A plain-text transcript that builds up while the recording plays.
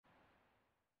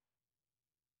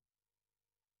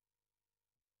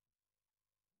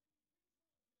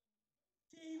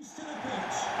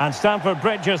And Stamford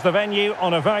Bridge is the venue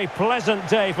on a very pleasant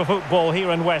day for football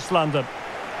here in West London.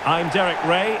 I'm Derek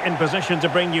Ray, in position to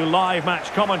bring you live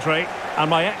match commentary, and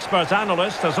my expert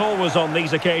analyst, as always on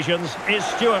these occasions, is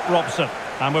Stuart Robson.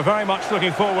 And we're very much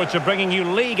looking forward to bringing you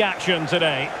league action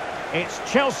today. It's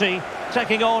Chelsea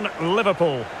taking on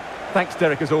Liverpool. Thanks,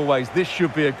 Derek, as always. This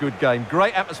should be a good game.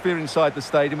 Great atmosphere inside the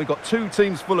stadium. We've got two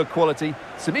teams full of quality,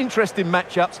 some interesting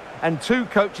matchups, and two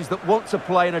coaches that want to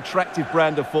play an attractive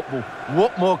brand of football.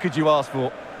 What more could you ask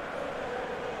for?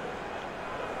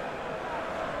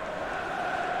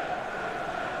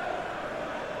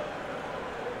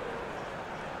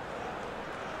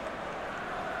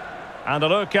 And a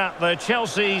look at the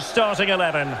Chelsea starting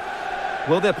 11.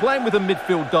 Well, they're playing with a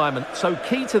midfield diamond, so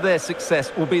key to their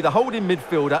success will be the holding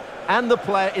midfielder and the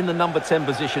player in the number 10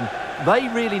 position. They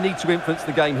really need to influence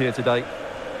the game here today.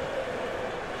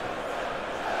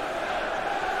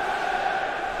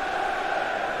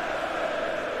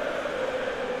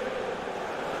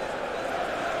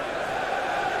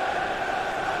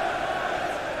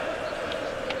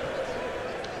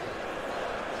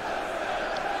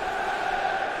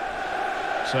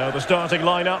 So the starting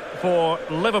lineup for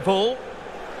Liverpool.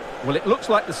 Well, it looks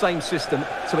like the same system,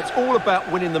 so it's all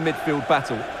about winning the midfield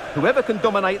battle. Whoever can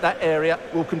dominate that area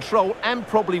will control and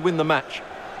probably win the match.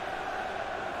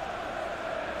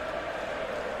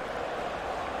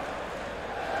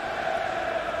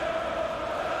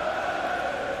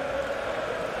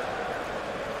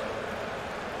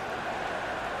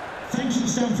 Thank you,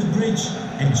 Stamford Bridge.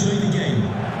 Enjoy the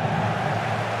game.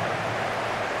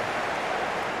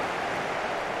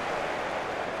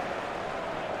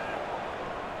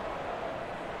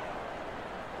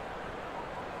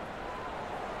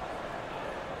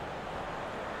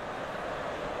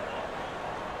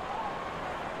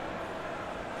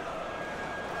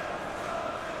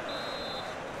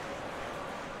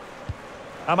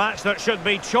 A match that should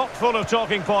be chock full of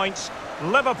talking points.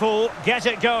 Liverpool get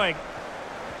it going.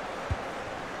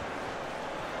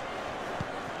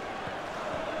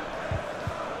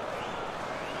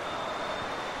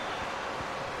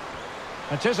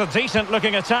 It is a decent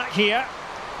looking attack here,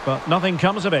 but nothing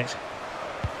comes of it.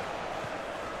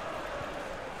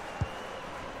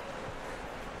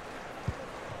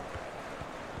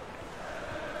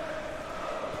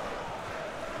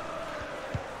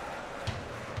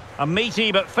 A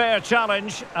meaty but fair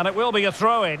challenge, and it will be a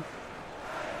throw-in.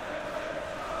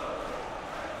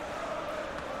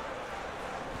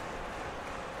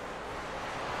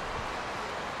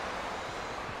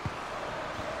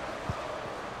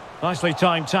 Nicely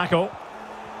timed tackle.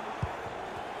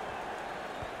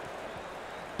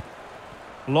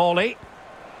 Lawley.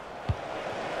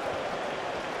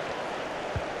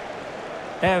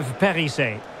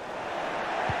 Perissé.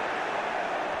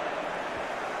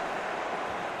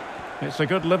 It's a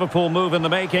good Liverpool move in the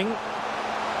making.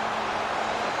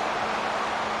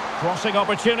 Crossing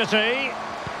opportunity.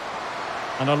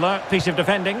 An alert piece of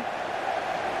defending.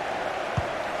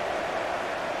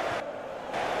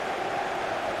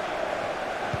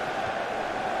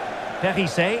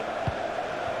 Perissé.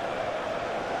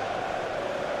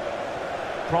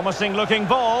 Promising looking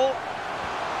ball.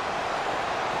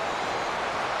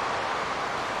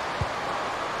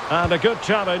 And a good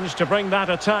challenge to bring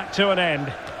that attack to an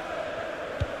end.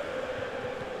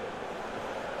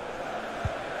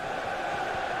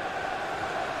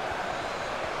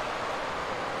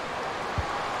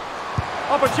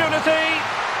 Opportunity,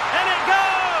 and it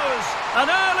goes! An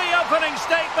early opening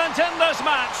statement in this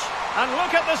match, and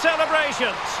look at the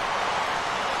celebrations.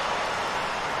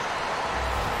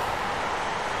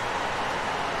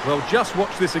 Well, just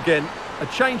watch this again. A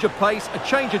change of pace, a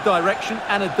change of direction,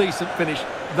 and a decent finish.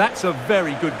 That's a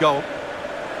very good goal.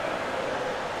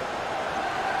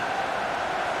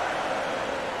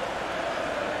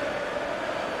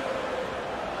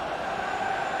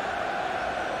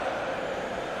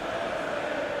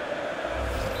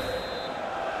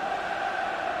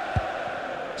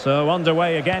 So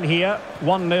underway again here,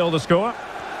 1-0 the score.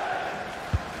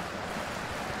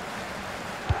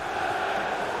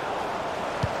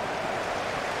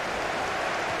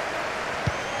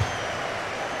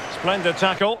 Splendid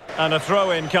tackle and a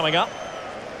throw-in coming up.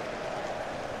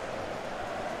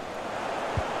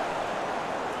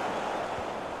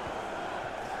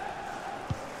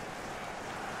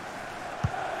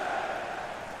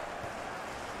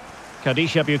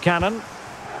 Kadisha Buchanan.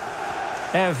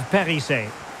 Perissé.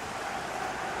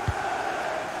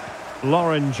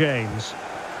 Lauren James.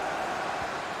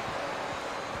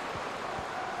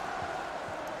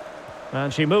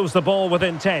 And she moves the ball with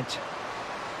intent.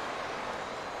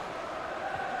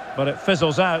 But it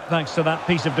fizzles out thanks to that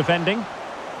piece of defending.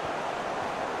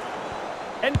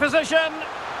 In position.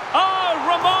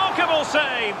 Oh, remarkable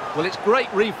save. Well, it's great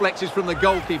reflexes from the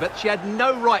goalkeeper. She had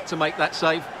no right to make that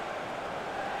save.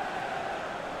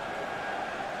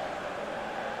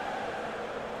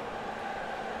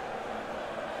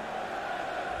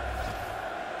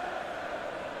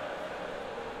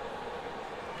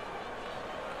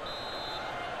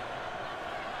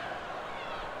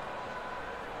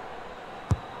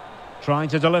 Trying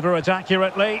to deliver it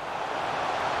accurately.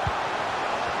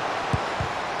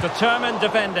 Determined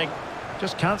defending.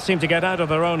 Just can't seem to get out of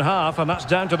their own half, and that's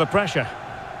down to the pressure.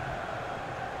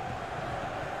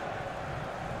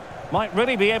 Might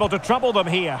really be able to trouble them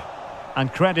here.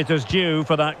 And credit is due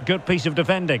for that good piece of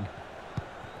defending.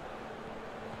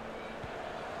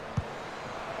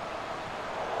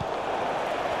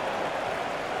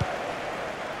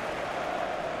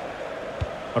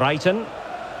 Brighton.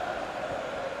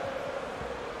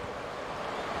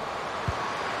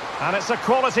 And it's a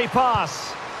quality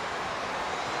pass.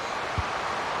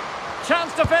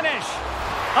 Chance to finish.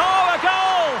 Oh, a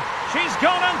goal! She's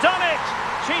gone and done it.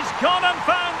 She's gone and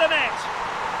found the net.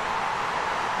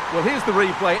 Well, here's the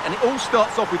replay, and it all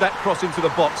starts off with that cross into the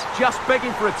box, just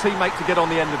begging for a teammate to get on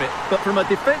the end of it. But from a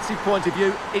defensive point of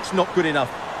view, it's not good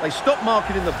enough. They stop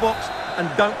marking in the box and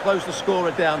don't close the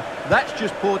scorer down. That's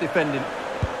just poor defending.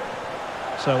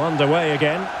 So underway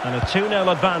again, and a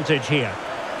 2-0 advantage here.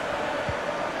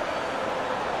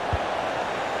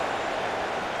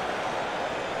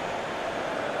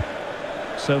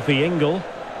 Sophie Ingle.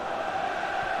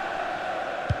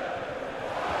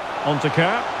 On to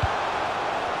Kerr.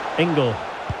 Ingle.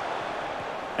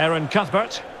 Erin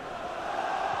Cuthbert.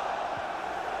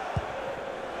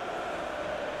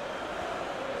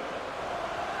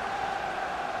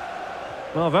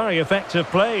 Well, very effective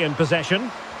play in possession.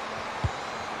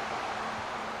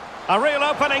 A real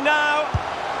opening now.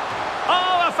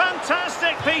 Oh, a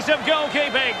fantastic piece of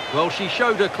goalkeeping. Well, she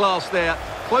showed her class there.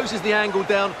 Closes the angle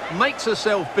down, makes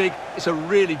herself big. It's a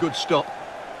really good stop.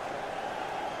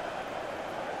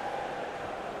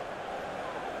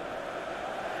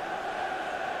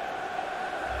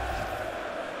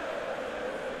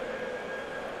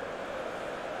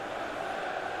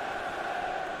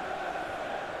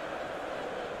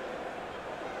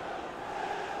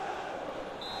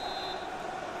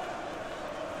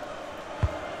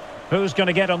 Who's going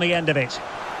to get on the end of it?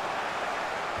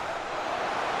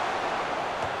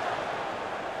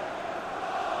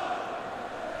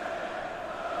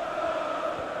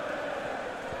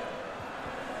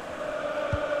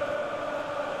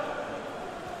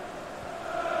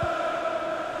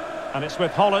 And it's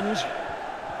with Holland.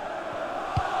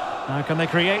 Now can they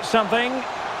create something?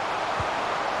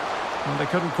 Well, they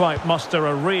couldn't quite muster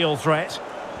a real threat.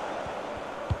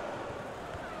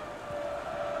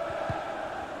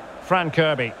 Fran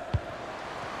Kirby.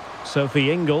 Sophie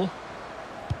Ingle.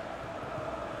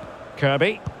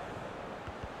 Kirby.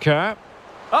 Kerr.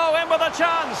 Oh, in with a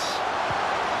chance!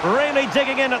 Really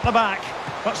digging in at the back,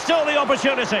 but still the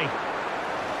opportunity.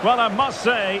 Well, I must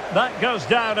say, that goes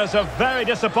down as a very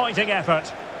disappointing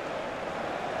effort.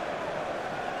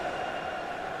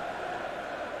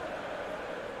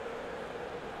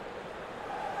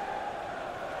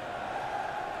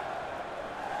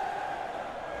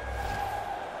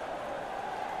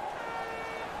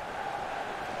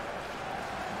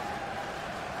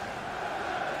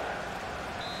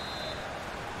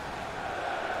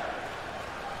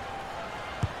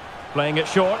 Playing it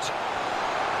short.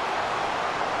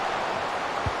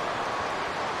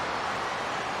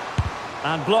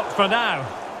 And blocked for now.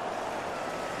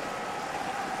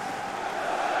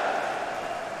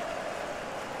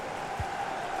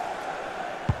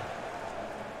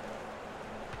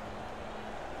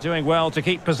 Doing well to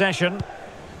keep possession.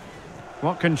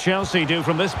 What can Chelsea do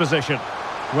from this position?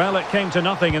 Well, it came to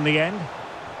nothing in the end.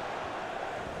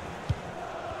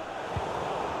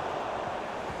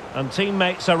 And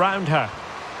teammates around her.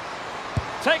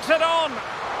 Takes it on!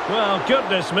 Well,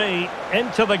 goodness me,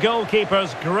 into the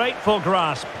goalkeeper's grateful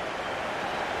grasp.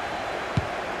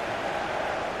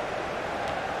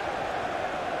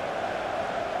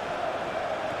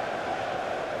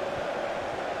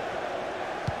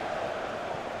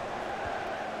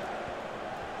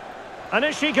 And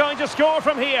is she going to score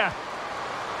from here?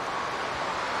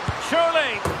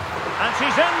 Surely. And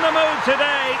she's in the mood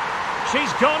today.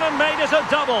 She's gone and made it a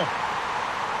double.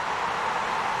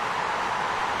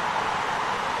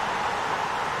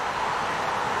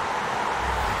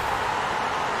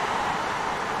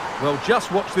 Well,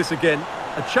 just watch this again.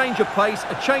 A change of pace,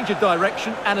 a change of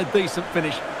direction, and a decent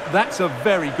finish. That's a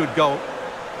very good goal.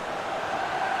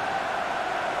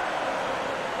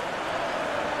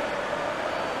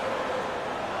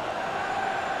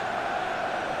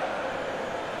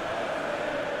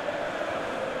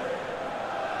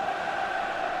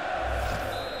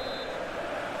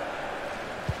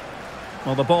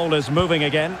 Well, the ball is moving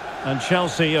again, and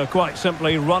Chelsea are quite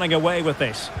simply running away with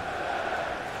this.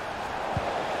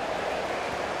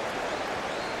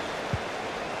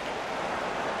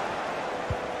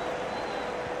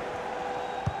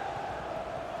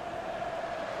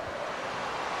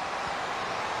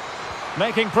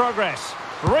 Making progress.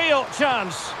 Real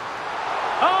chance.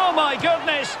 Oh, my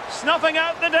goodness! Snuffing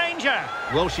out the danger.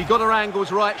 Well, she got her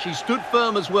angles right. She stood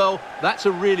firm as well. That's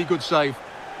a really good save.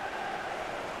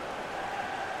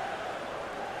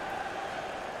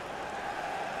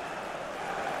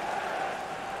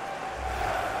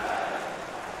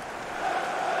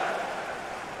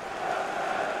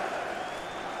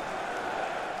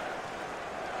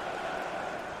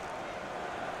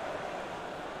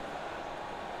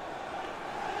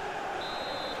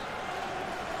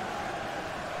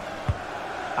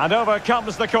 And over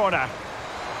comes the corner.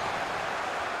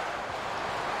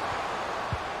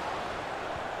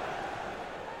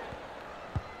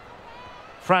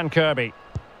 Fran Kirby.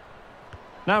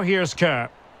 Now here's Kerr.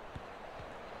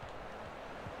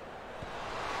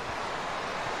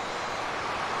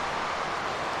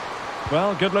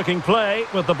 Well, good-looking play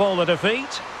with the ball at her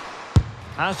feet.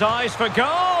 Has eyes for goal!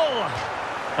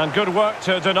 And good work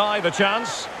to deny the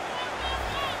chance.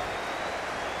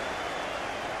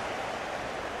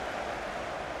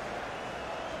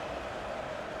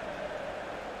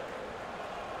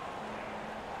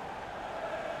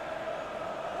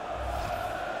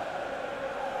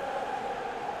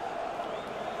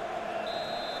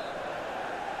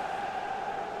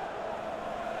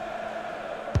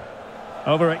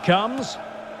 Over it comes.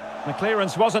 The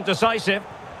clearance wasn't decisive.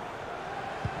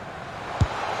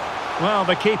 Well,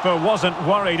 the keeper wasn't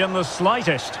worried in the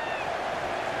slightest.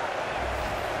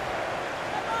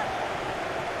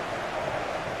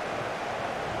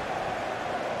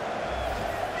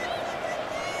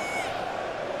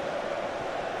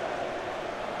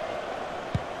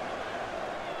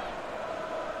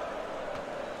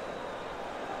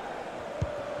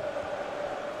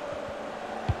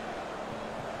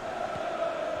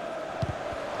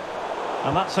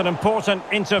 And that's an important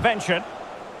intervention.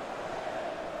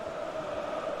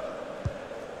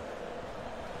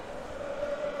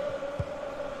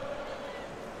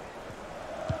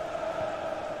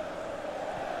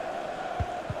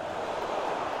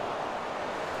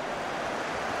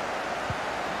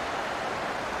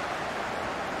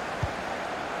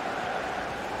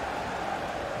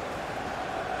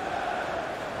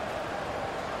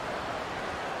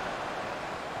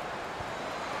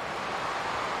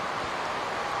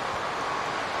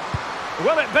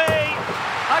 Will it be?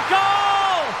 A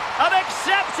goal! An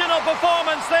exceptional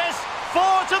performance this. 4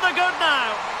 to the good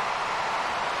now.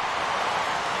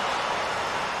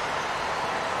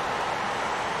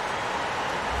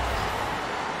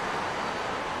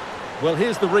 Well,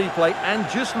 here's the replay, and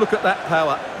just look at that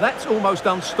power. That's almost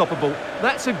unstoppable.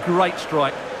 That's a great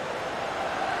strike.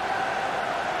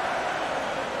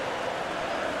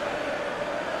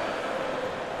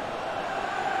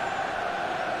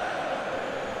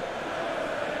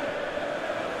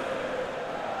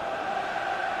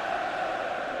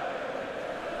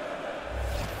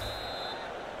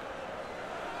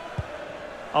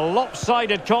 A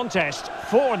lopsided contest,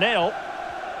 4-0.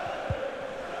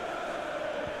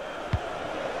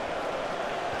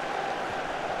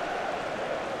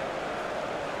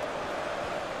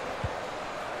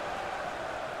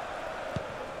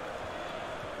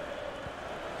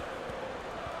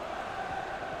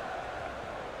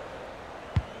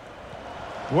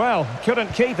 Well,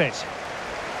 couldn't keep it.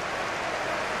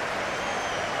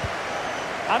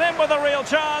 And in with a real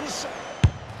chance.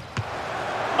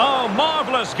 Oh,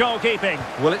 marvellous goalkeeping.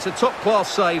 Well, it's a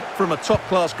top-class save from a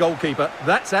top-class goalkeeper.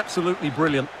 That's absolutely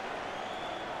brilliant.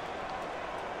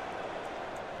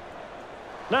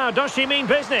 Now, does she mean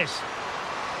business?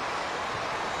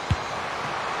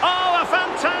 Oh, a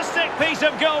fantastic piece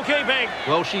of goalkeeping.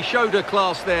 Well, she showed her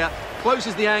class there.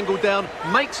 Closes the angle down,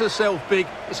 makes herself big.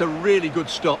 It's a really good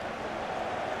stop.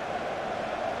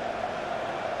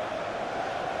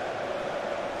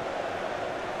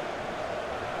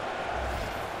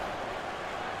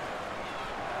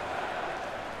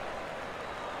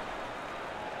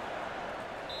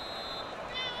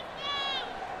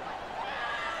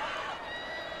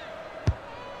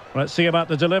 Let's see about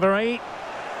the delivery.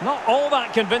 Not all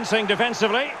that convincing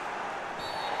defensively.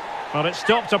 But it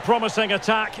stopped a promising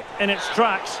attack in its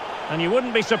tracks. And you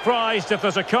wouldn't be surprised if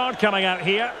there's a card coming out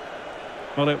here.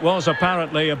 Well, it was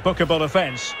apparently a bookable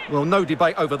offence. Well, no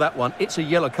debate over that one. It's a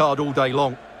yellow card all day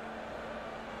long.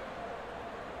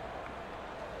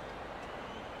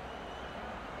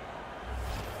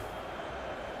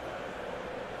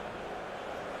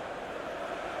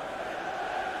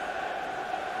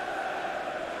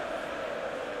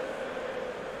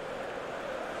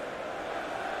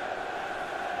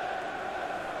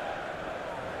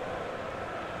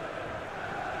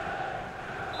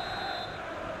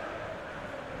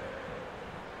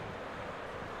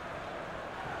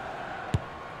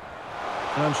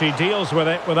 And she deals with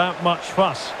it without much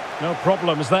fuss. No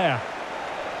problems there.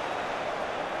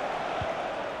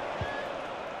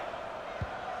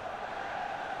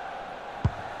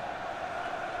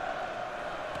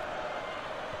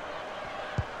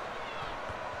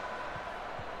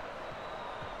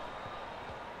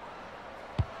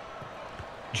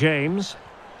 James.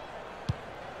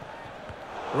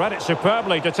 Read it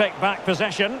superbly to take back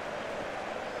possession.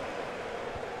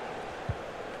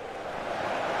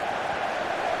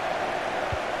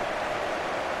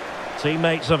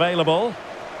 Teammates available.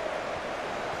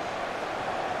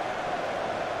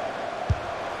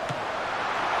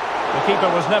 The keeper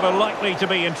was never likely to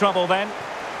be in trouble then.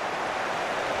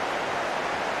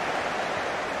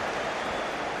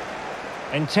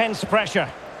 Intense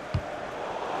pressure.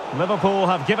 Liverpool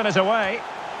have given it away.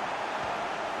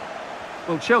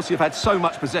 Well, Chelsea have had so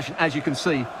much possession, as you can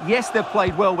see. Yes, they've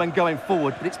played well when going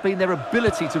forward, but it's been their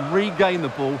ability to regain the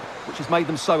ball which has made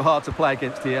them so hard to play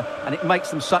against here, and it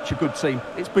makes them such a good team.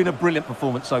 It's been a brilliant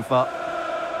performance so far.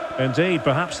 Indeed,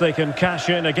 perhaps they can cash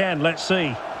in again. Let's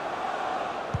see.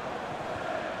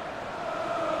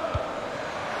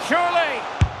 Surely!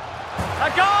 A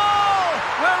goal!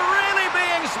 We're really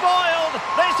being spoiled!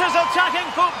 This is attacking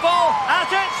football at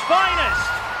its finest!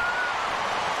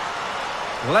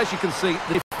 Well, as you can see,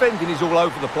 the defending is all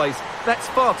over the place. That's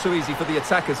far too easy for the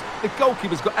attackers. The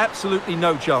goalkeeper's got absolutely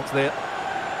no chance there.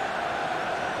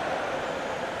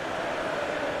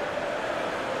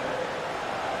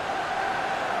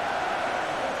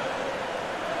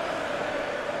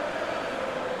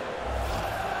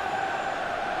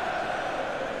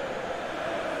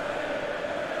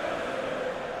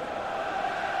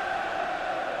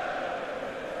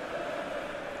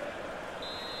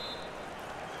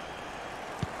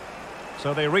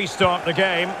 So they restart the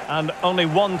game, and only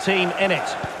one team in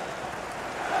it.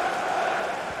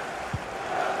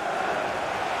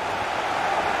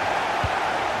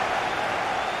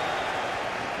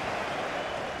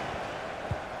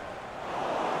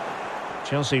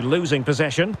 Chelsea losing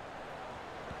possession.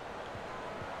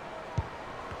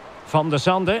 Van der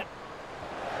Sande.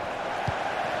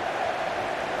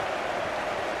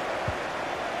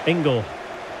 Ingle.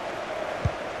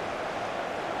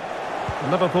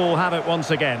 Liverpool have it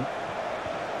once again.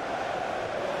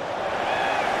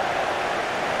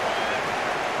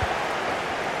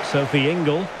 Sophie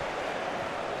Ingle.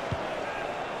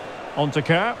 On to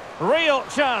Kerr. Real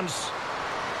chance.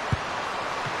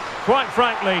 Quite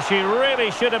frankly, she really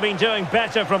should have been doing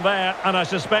better from there, and I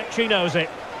suspect she knows it.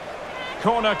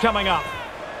 Corner coming up.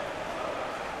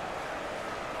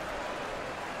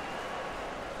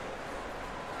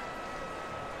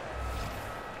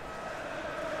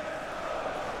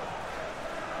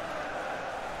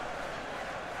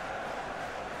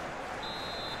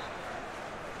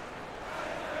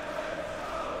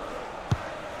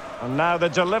 And now the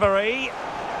delivery.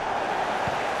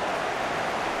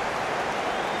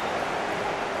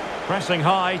 Pressing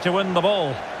high to win the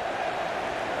ball.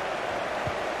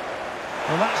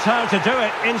 Well, that's how to do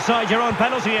it inside your own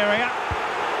penalty area.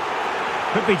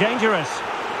 Could be dangerous.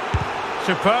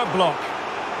 Superb block.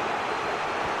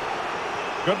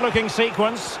 Good-looking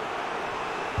sequence.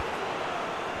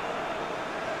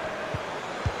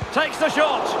 Takes the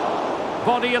shot.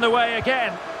 Body in the way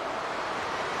again.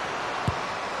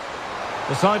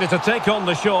 Decided to take on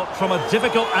the shot from a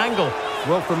difficult angle.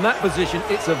 Well, from that position,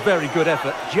 it's a very good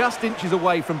effort. Just inches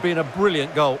away from being a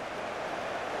brilliant goal.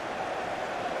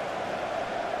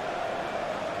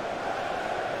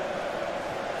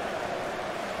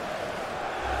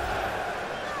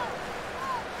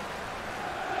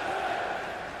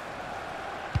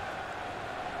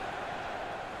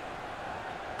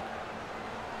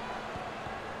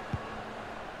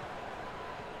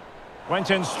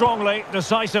 Went in strongly,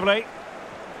 decisively.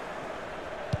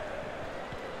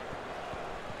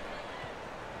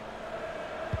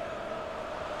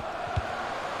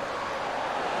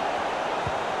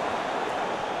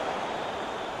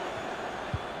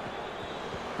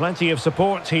 Plenty of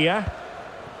support here.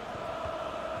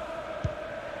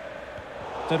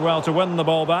 Did well to win the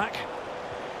ball back.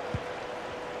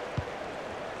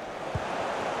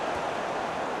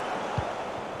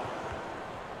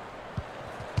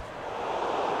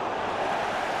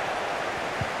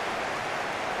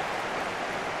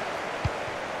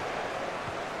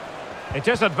 It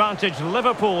disadvantaged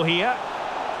Liverpool here.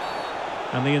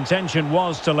 And the intention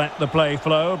was to let the play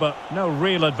flow, but no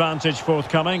real advantage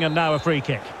forthcoming, and now a free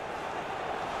kick.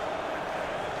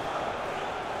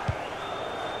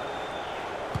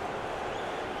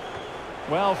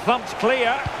 Well, thumped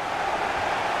clear.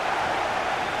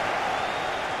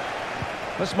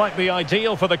 This might be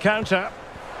ideal for the counter.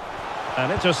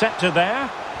 And intercepted there.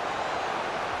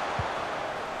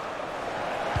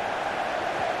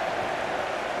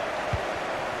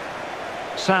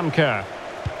 Kerr.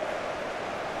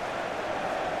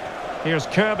 Here's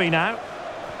Kirby now.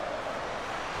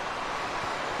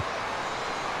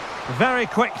 Very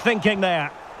quick thinking there.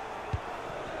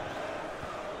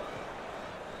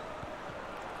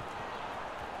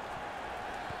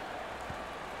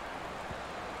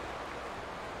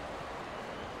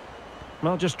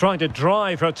 Well, just trying to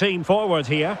drive her team forward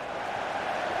here.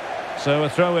 So a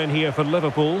throw in here for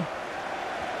Liverpool.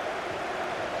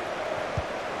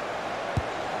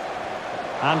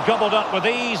 And gobbled up with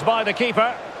ease by the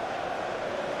keeper.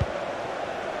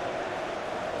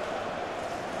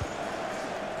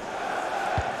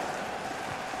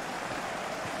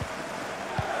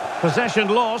 Possession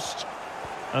lost.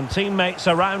 And teammates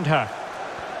around her.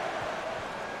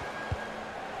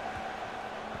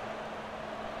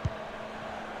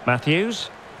 Matthews.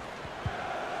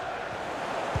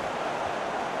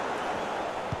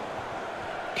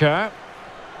 Kerr.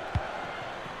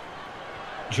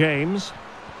 James.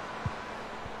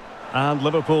 And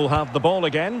Liverpool have the ball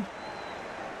again.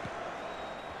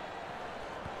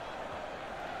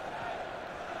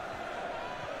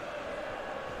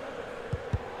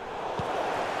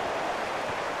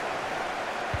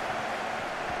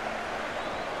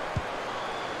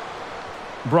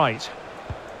 Bright.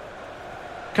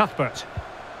 Cuthbert.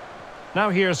 Now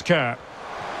here's Kerr.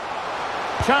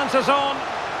 Chances on.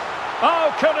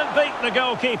 Oh, couldn't beat the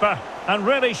goalkeeper. And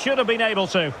really should have been able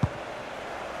to.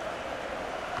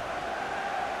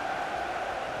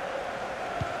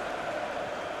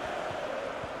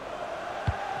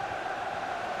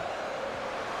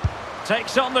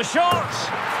 Takes on the shot.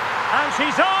 And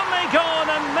she's only gone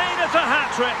and made it a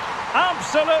hat-trick.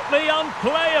 Absolutely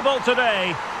unplayable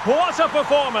today. What a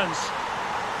performance.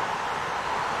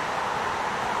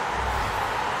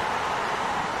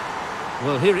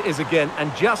 Well, here it is again,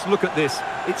 and just look at this.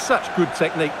 It's such good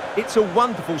technique. It's a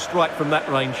wonderful strike from that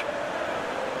range.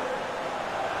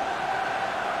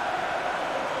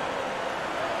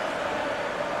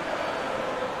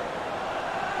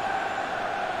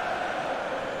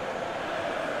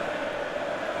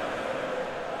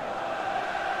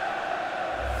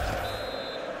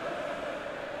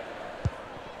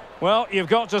 Well, you've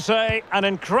got to say, an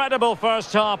incredible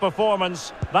first-half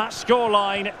performance. That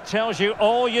scoreline tells you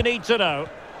all you need to know.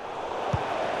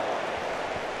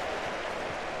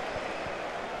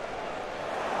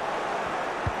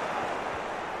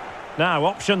 Now,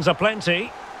 options are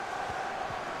plenty.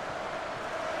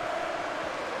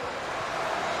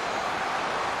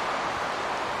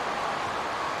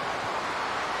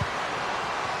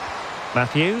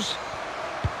 Matthews.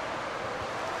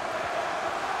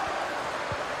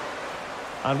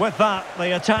 And with that,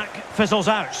 the attack fizzles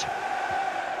out.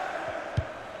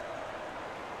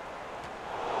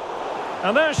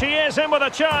 And there she is, in with a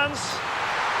chance.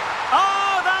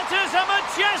 Oh, that is a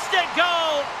majestic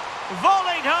goal!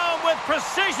 Volleyed home with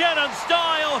precision and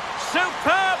style.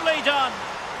 Superbly done.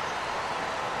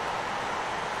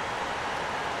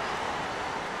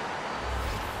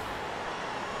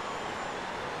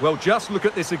 Well, just look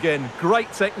at this again.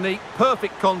 Great technique,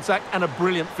 perfect contact, and a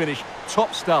brilliant finish.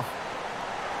 Top stuff.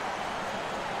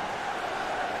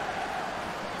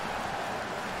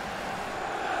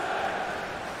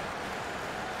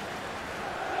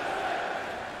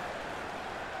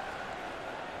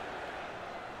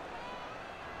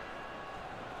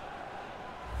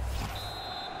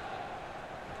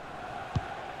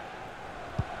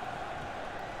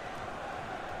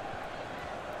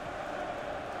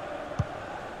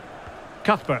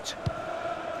 Cuthbert.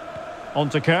 On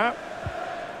to Kerr.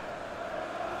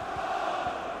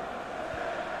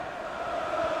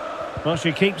 Well,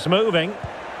 she keeps moving,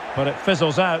 but it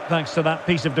fizzles out thanks to that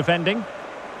piece of defending.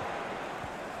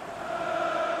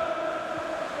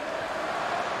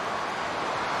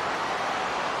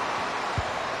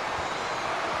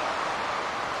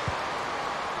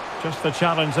 Just the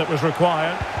challenge that was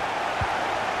required.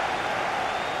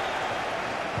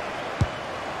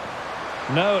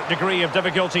 No degree of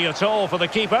difficulty at all for the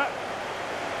keeper.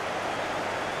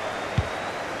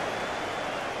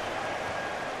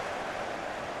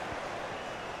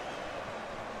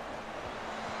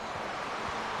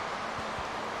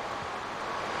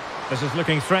 This is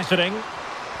looking threatening.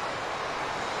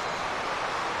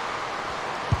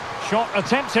 Shot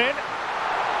attempted.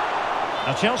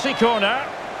 A Chelsea corner.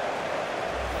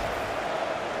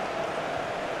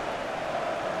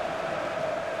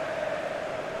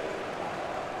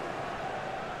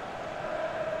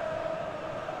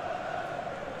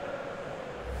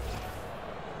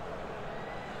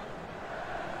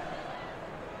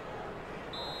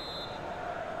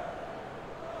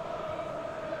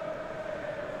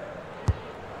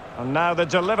 And now the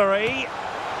delivery.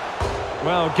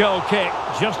 Well, goal kick,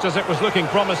 just as it was looking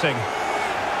promising.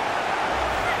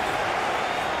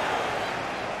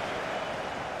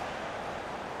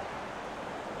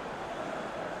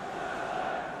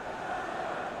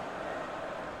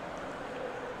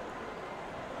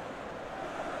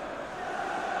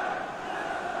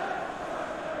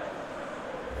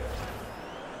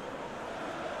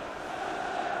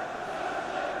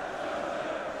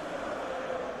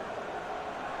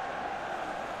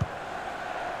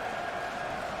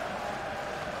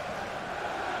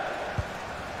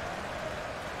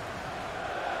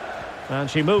 And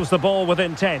she moves the ball with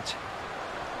intent.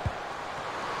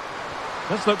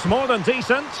 This looks more than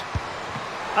decent.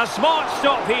 A smart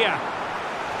stop here.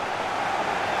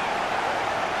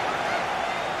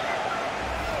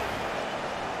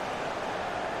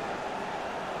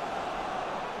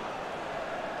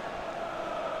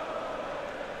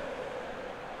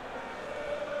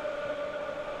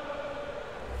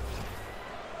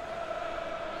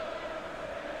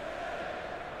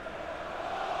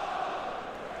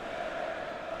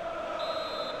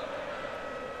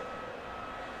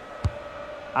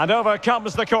 And over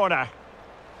comes the corner.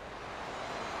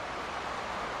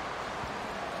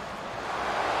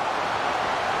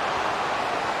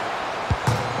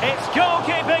 It's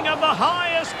goalkeeping of the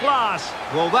highest class.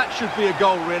 Well, that should be a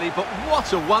goal, really, but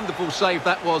what a wonderful save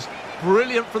that was.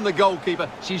 Brilliant from the goalkeeper.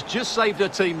 She's just saved her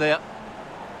team there.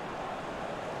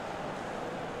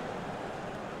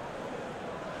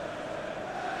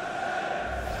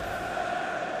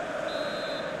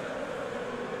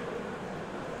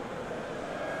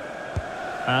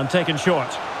 And taken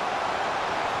short.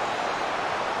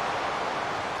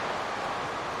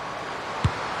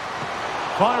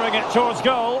 Firing it towards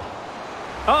goal.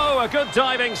 Oh, a good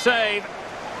diving save.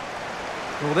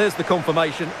 Well, there's the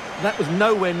confirmation. That was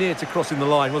nowhere near to crossing the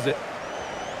line, was it?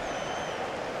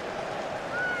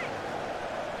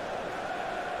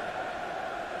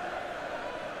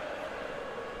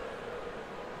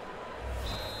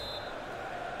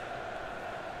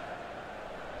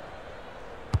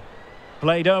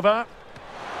 Played over.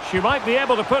 She might be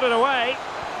able to put it away.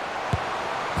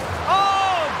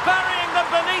 Oh, burying them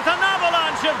beneath an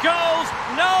avalanche of goals.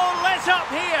 No let up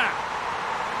here.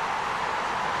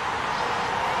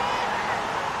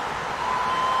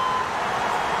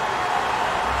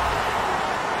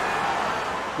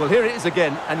 Well, here it is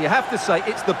again, and you have to say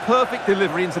it's the perfect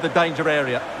delivery into the danger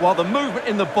area. While the movement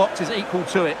in the box is equal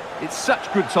to it, it's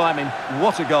such good timing.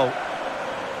 What a goal.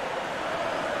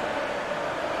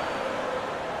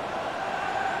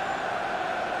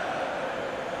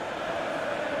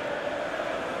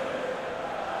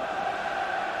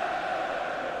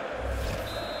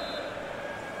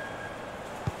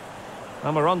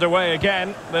 And we're underway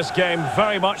again. This game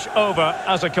very much over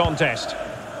as a contest.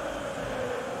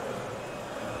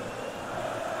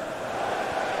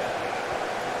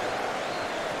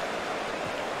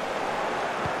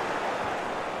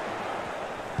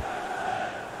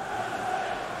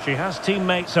 She has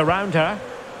teammates around her.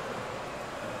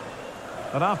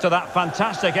 But after that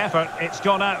fantastic effort, it's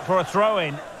gone out for a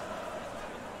throw-in.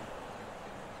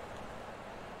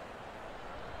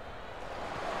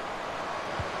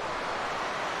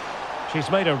 She's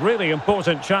made a really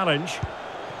important challenge.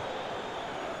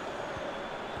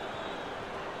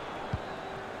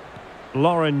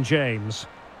 Lauren James.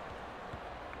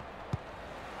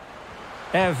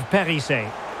 Eve Perissé.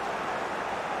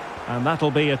 And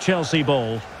that'll be a Chelsea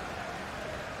ball.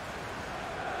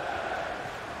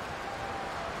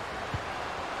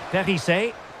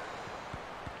 Perissé.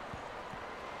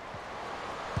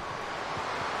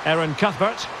 Erin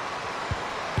Cuthbert.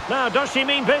 Now, does she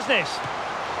mean business?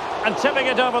 And tipping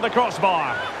it over the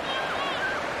crossbar.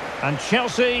 And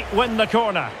Chelsea win the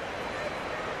corner.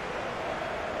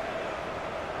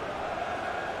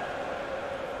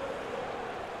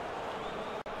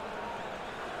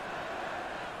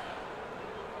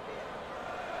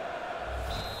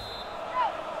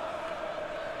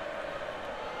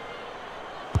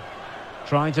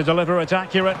 Trying to deliver it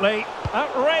accurately.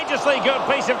 Outrageously good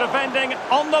piece of defending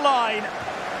on the line.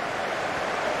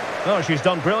 Oh, she's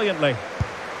done brilliantly.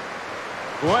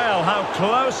 Well, how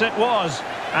close it was,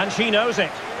 and she knows it.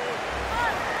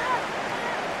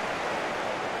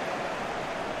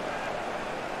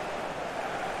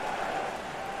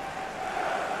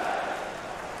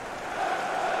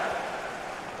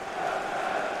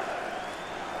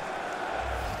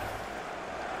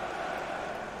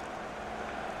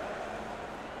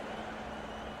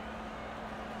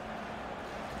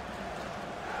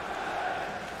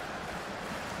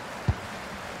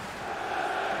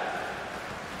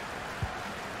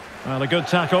 Well, a good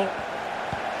tackle.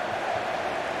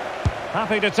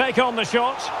 Happy to take on the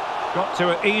shot. Got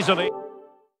to it easily.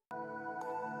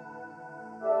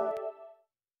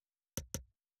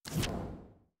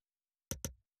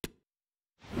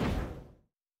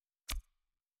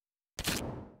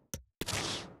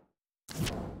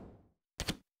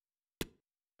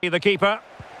 The keeper.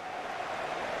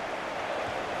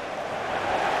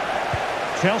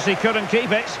 Chelsea couldn't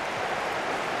keep it.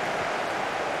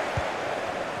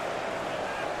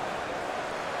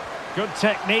 Good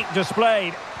technique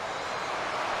displayed.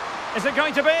 Is it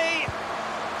going to be?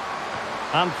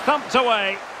 And thumped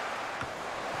away.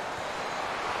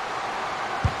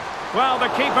 Well, the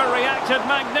keeper reacted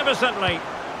magnificently.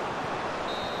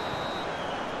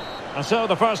 And so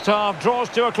the first half draws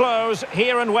to a close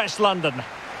here in West London.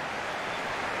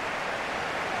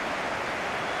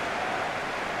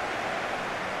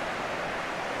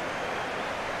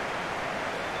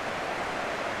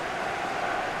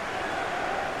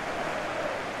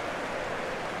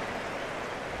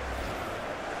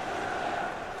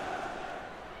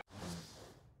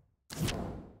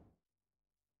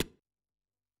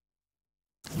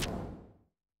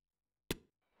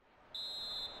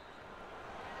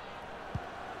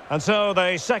 And so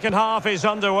the second half is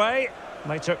underway.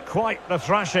 They took quite the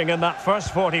thrashing in that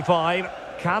first 45.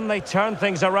 Can they turn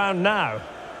things around now?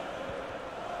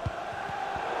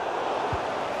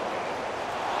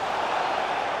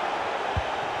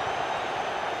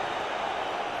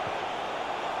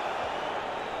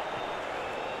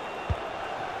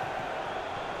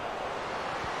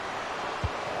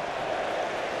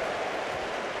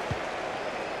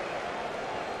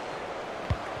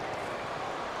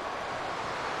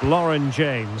 Lauren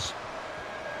James.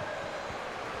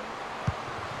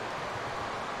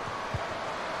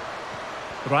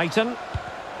 Brighton.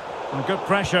 And good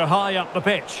pressure high up the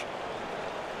pitch.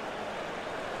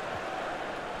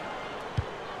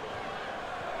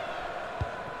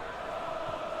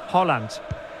 Holland.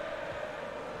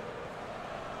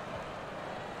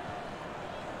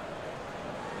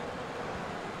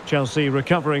 Chelsea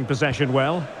recovering possession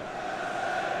well.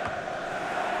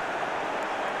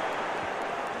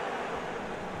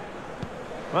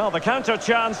 Well, the counter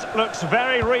chance looks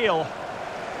very real.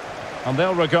 And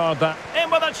they'll regard that.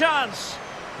 In with a chance!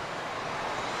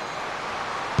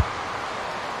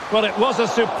 Well, it was a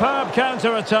superb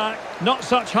counter-attack. Not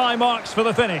such high marks for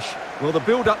the finish. Well, the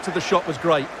build-up to the shot was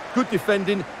great. Good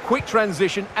defending, quick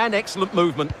transition and excellent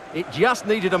movement. It just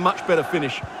needed a much better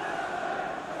finish.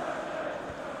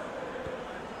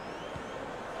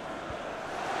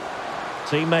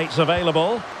 Teammates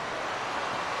available.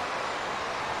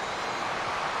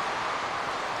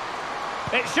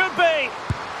 It should be.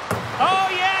 Oh,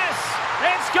 yes!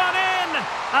 It's gone in!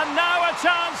 And now a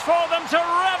chance for them to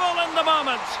revel in the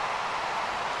moment.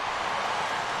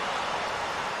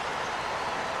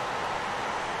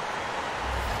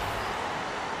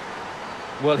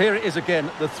 Well, here it is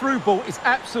again. The through ball is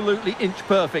absolutely inch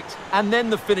perfect. And then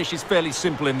the finish is fairly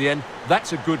simple in the end.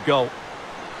 That's a good goal.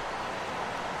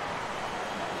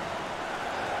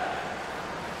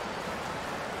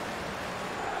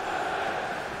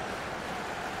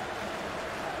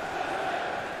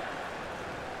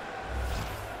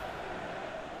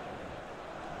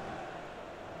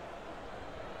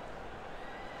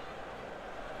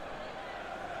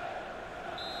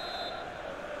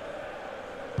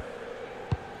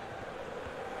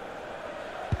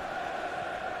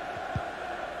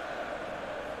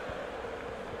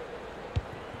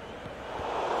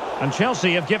 And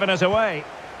Chelsea have given us away.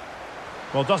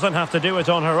 Well, doesn't have to do it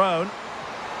on her own.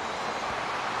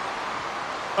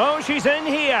 Oh, she's in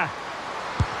here.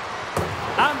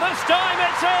 And this time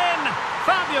it's in.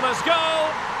 Fabulous goal.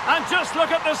 And just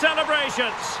look at the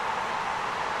celebrations.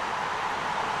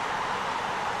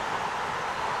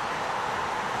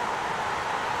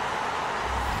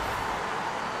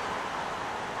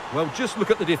 Well, just look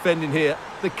at the defending here.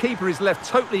 The keeper is left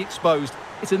totally exposed.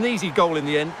 It's an easy goal in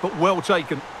the end, but well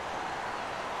taken.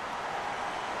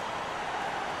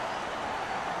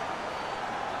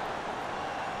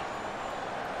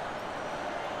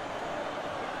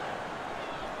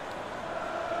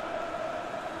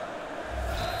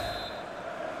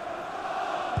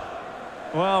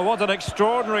 Well, what an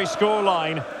extraordinary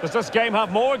scoreline. Does this game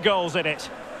have more goals in it?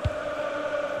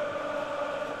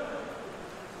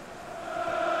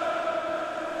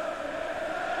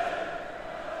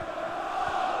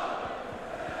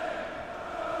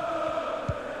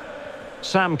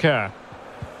 Sam Kerr.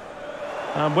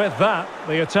 And with that,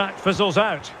 the attack fizzles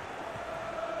out.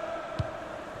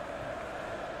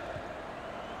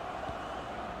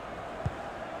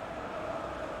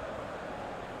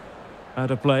 Out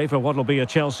of play for what will be a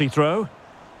Chelsea throw.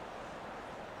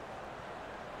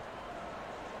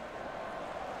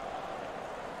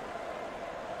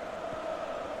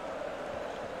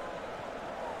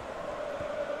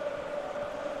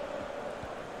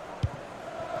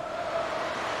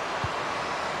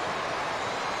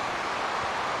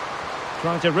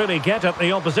 Trying to really get at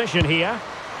the opposition here.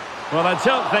 Well, I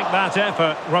don't think that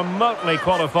effort remotely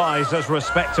qualifies as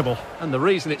respectable. And the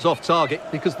reason it's off target,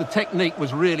 because the technique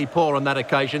was really poor on that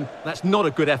occasion. That's not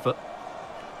a good effort.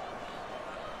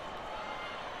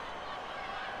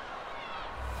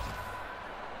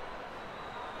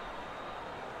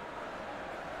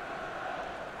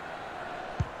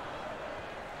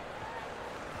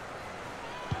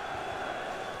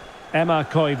 Emma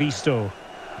Koivisto.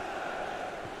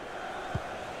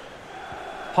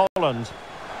 Holland.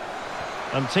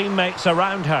 And teammates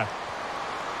around her.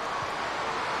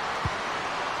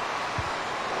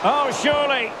 Oh,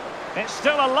 surely. It's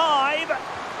still alive.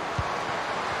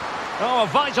 Oh, a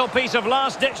vital piece of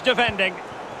last-ditch defending.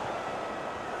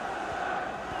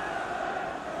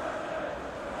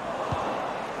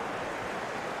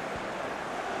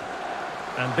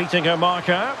 And beating her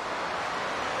marker.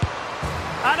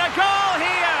 And a goal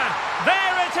here!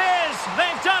 There it is!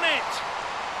 They've done it!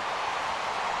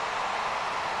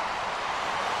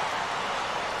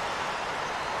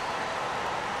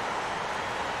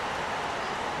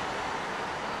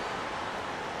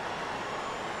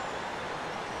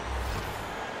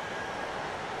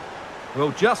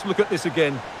 Well, just look at this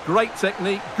again. Great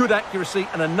technique, good accuracy,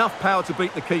 and enough power to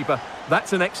beat the keeper.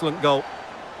 That's an excellent goal.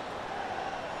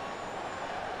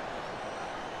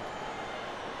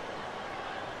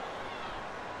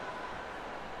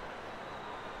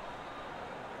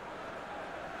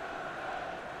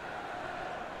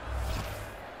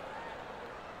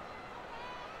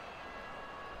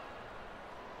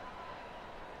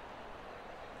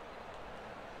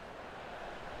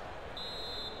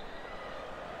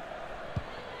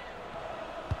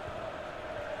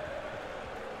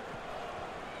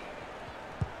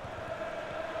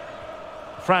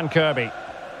 Fran Kirby.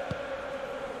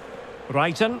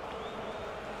 Brighton.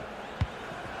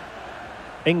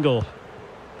 Ingle.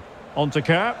 On to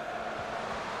Kerr.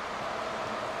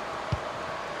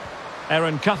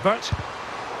 Erin Cuthbert.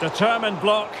 Determined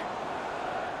block.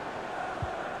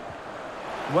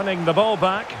 Winning the ball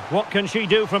back. What can she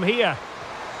do from here?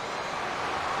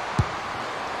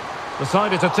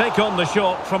 Decided to take on the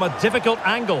shot from a difficult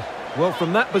angle. Well,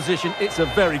 from that position, it's a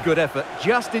very good effort.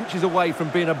 Just inches away from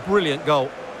being a brilliant goal.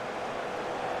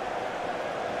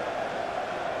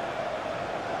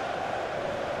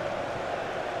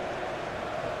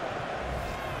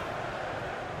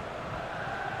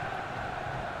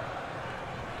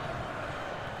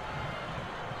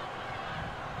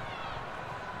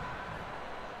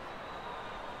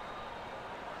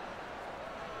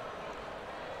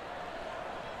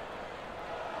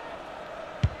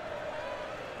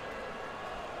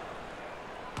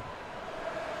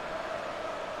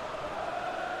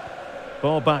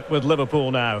 Ball back with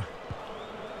Liverpool now.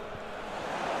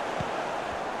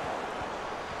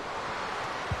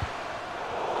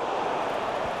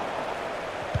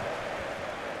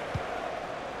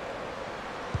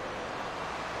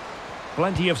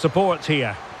 Plenty of support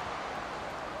here.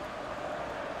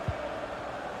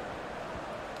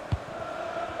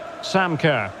 Sam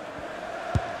Kerr.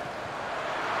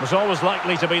 Was always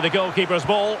likely to be the goalkeeper's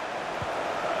ball.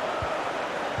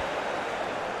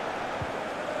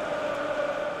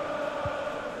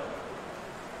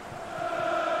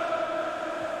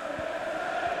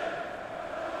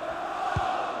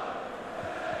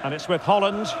 And it's with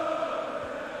Holland.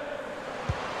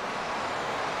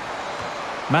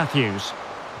 Matthews.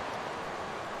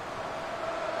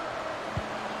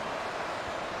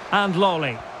 And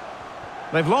Lawley.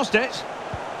 They've lost it.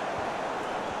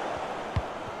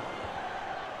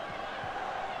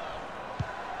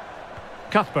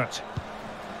 Cuthbert.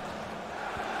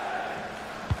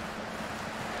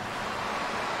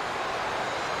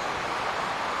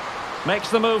 Makes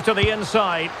the move to the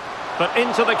inside, but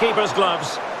into the keeper's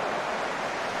gloves.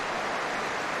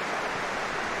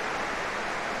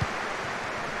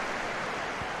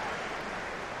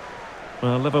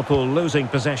 Well, Liverpool losing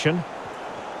possession.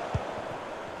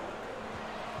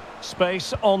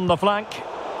 Space on the flank.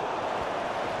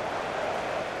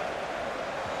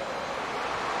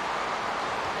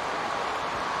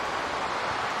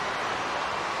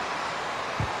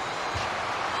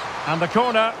 And the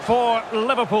corner for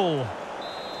Liverpool.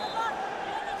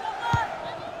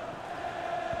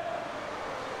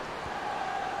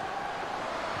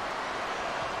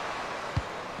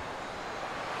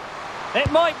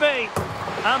 It might be.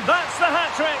 And that's the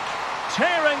hat-trick.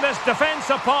 Tearing this defence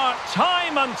apart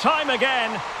time and time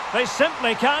again. They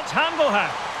simply can't handle her.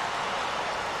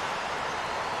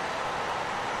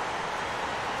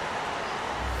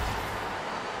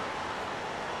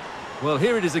 Well,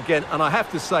 here it is again, and I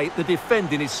have to say, the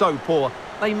defending is so poor.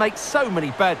 They make so many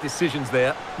bad decisions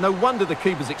there. No wonder the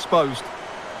keeper's exposed.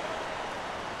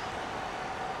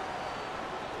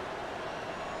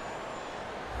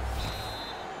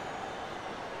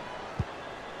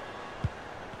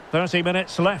 "30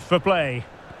 minutes left for play."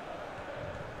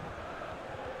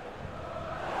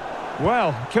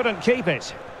 Well, couldn't keep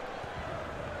it.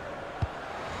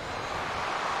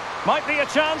 Might be a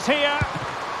chance here.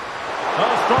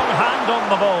 A strong hand on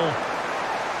the ball.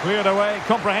 Cleared away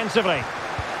comprehensively.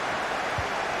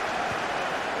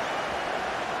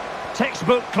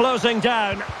 Textbook closing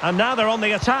down, and now they're on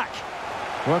the attack.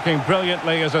 Working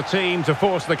brilliantly as a team to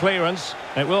force the clearance.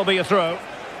 It will be a throw.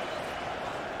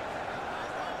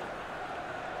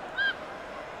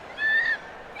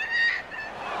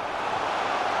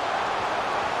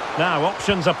 Now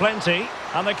options are plenty,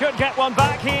 and they could get one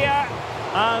back here.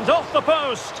 And off the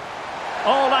post.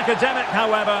 All academic,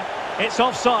 however. It's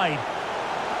offside.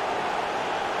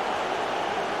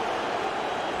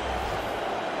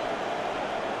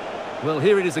 Well,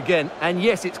 here it is again, and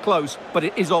yes, it's close, but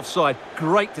it is offside.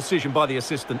 Great decision by the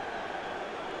assistant.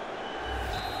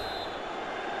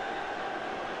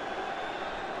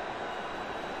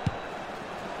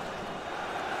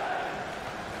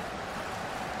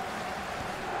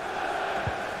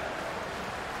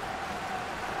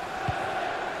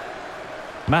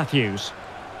 Matthews.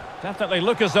 Definitely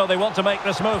look as though they want to make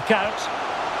this move count.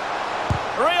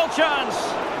 Real chance.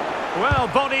 Well,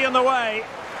 body in the way.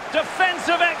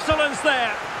 Defensive excellence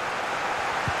there.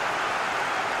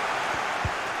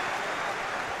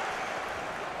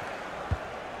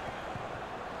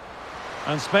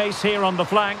 And space here on the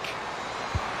flank.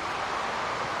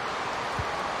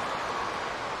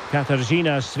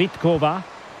 Katarzyna Svitkova.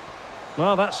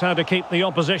 Well, that's how to keep the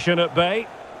opposition at bay.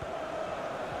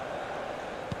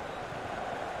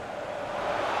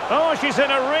 Oh, she's in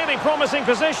a really promising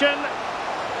position.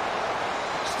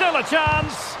 Still a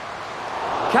chance.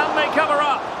 Can they cover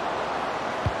up?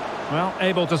 Well,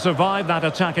 able to survive that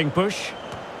attacking push.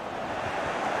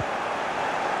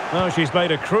 Oh, she's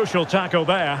made a crucial tackle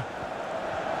there.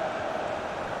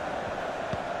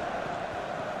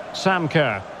 Sam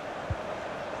Kerr.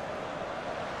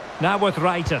 Now with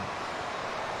Wrighton.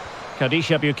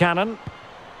 Kadisha Buchanan.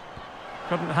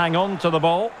 Couldn't hang on to the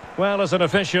ball. Well, as an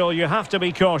official, you have to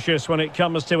be cautious when it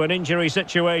comes to an injury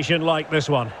situation like this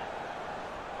one.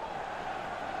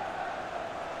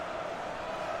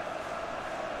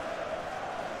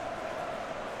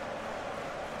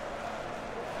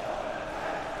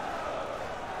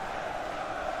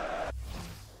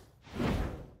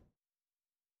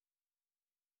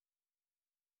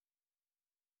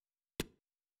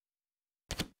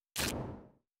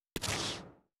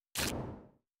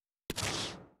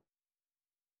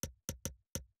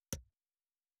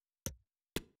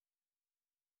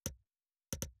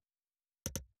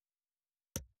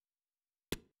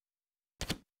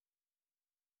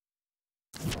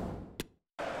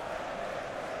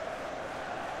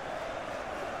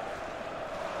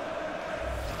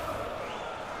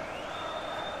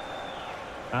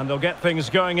 And they'll get things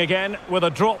going again with a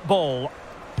drop ball.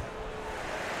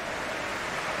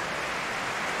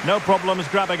 No problems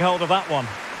grabbing hold of that one.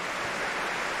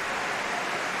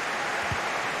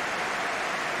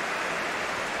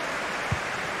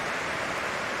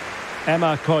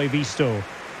 Emma Koivisto.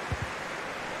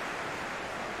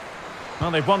 Well,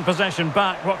 they've won possession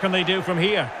back. What can they do from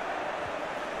here?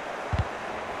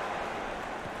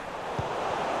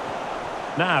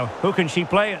 Now, who can she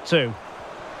play it to?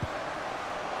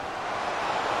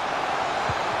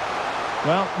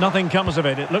 Well, nothing comes of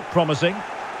it. It looked promising.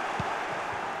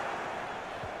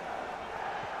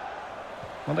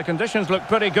 Well, the conditions look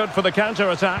pretty good for the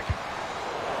counter-attack.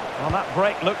 Well, that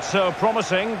break looked so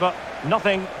promising, but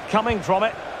nothing coming from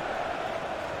it.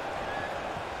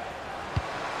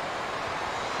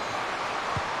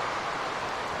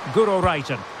 Guro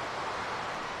Wrighton.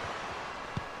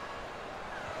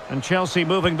 And Chelsea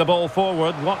moving the ball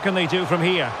forward. What can they do from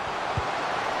here?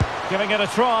 Giving it a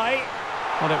try.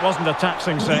 Well, it wasn't a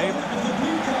taxing save.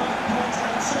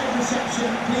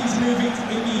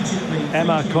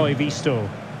 Emma Koivisto.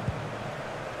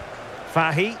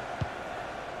 Fahy.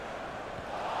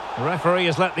 The referee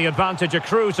has let the advantage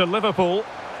accrue to Liverpool.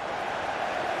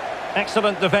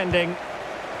 Excellent defending.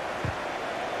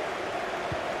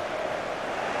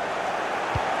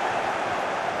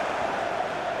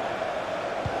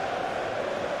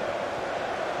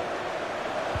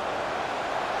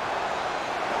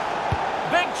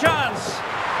 Chance.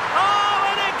 Oh,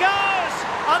 and it goes!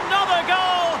 Another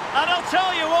goal! And I'll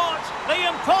tell you what, the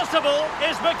impossible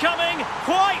is becoming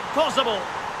quite possible.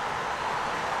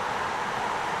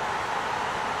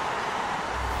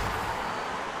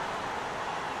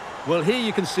 Well, here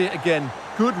you can see it again.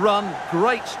 Good run,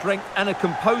 great strength, and a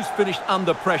composed finish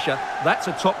under pressure. That's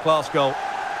a top-class goal.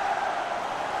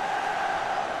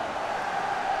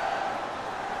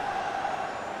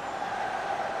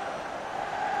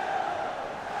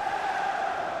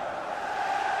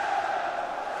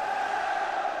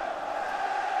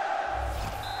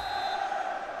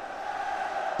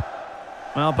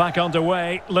 Well, back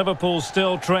underway. Liverpool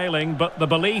still trailing, but the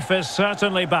belief is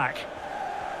certainly back.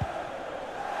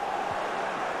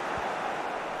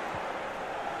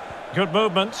 Good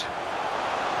movement.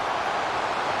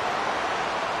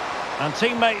 And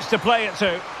teammates to play it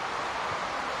to.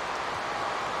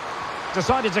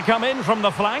 Decided to come in from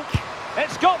the flank.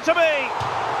 It's got to be!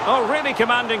 Oh, really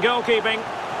commanding goalkeeping.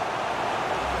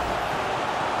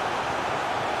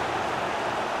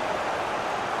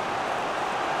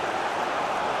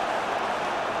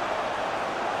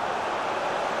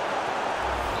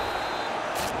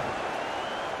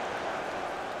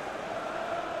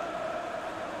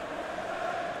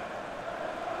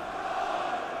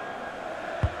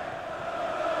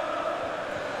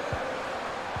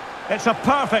 It's a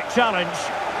perfect challenge.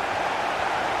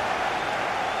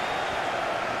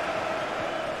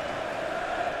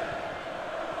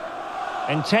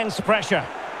 Intense pressure.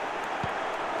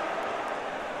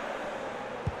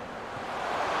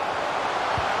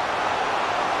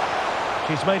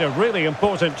 She's made a really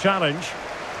important challenge.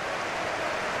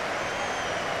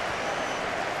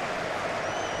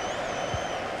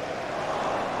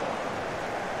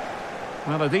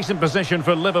 Well, a decent position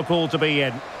for Liverpool to be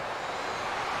in.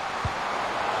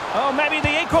 Oh, maybe the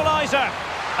equaliser.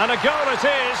 And a goal it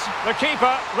is. The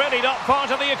keeper really not part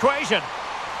of the equation.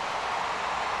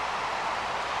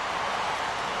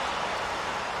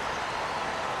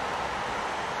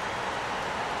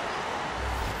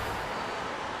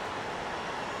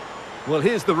 Well,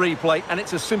 here's the replay, and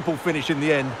it's a simple finish in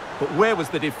the end. But where was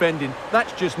the defending?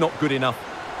 That's just not good enough.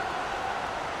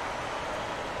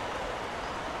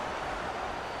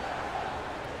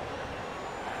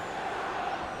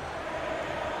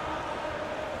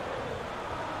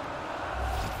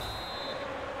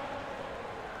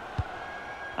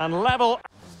 And level.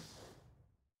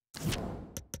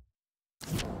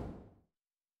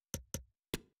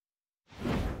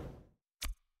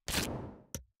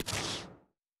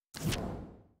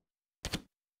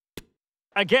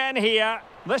 Again here,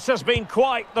 this has been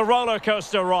quite the roller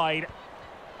coaster ride.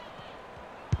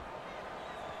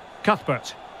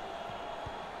 Cuthbert.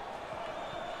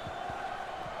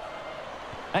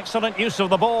 Excellent use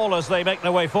of the ball as they make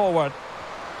their way forward.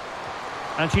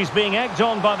 And she's being egged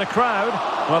on by the crowd.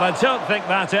 Well, I don't think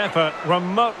that effort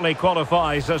remotely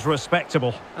qualifies as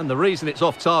respectable. And the reason it's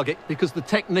off target, because the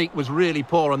technique was really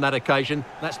poor on that occasion.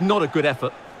 That's not a good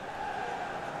effort.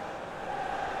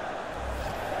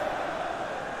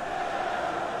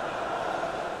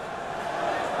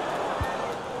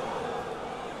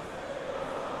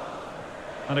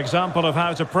 An example of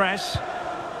how to press.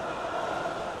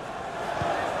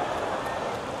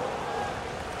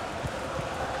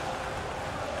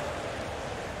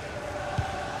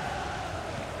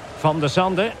 Van der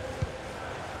Sande.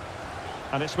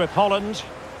 And it's with Holland.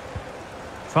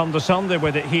 Van der Sande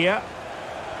with it here.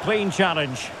 Clean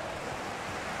challenge.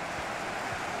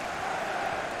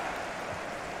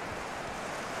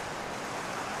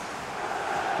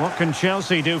 What can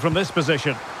Chelsea do from this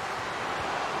position?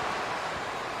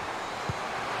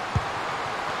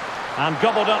 And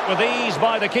gobbled up with ease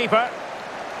by the keeper.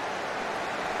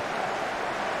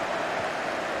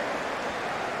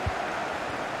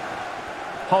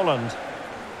 Holland.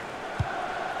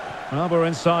 Well, we're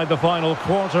inside the final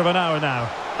quarter of an hour now.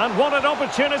 And what an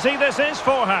opportunity this is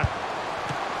for her.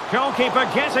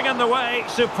 Goalkeeper getting in the way.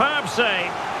 Superb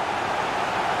save.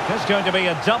 There's going to be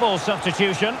a double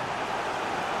substitution.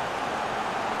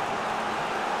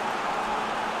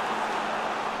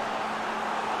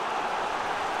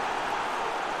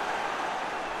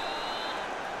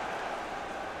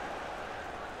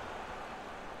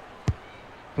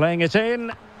 Playing it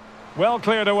in. Well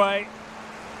cleared away.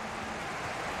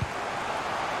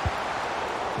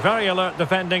 Very alert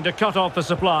defending to cut off the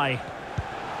supply.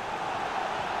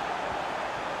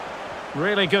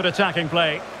 Really good attacking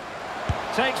play.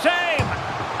 Takes aim!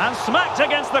 And smacked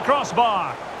against the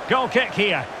crossbar. Goal kick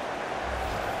here.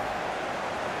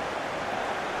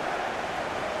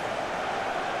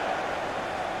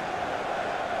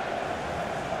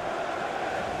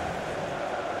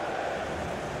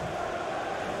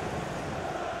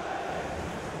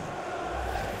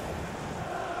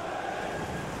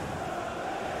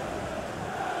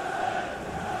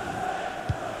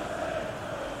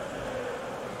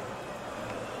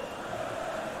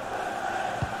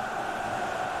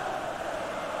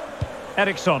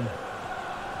 Eriksson.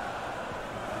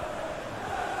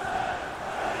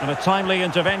 And a timely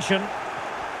intervention.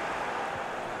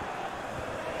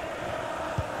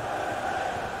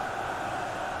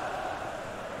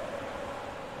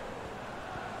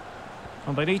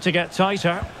 And they need to get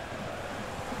tighter.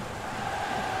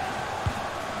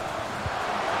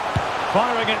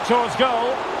 Firing it towards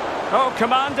goal. Oh,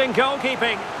 commanding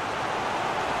goalkeeping.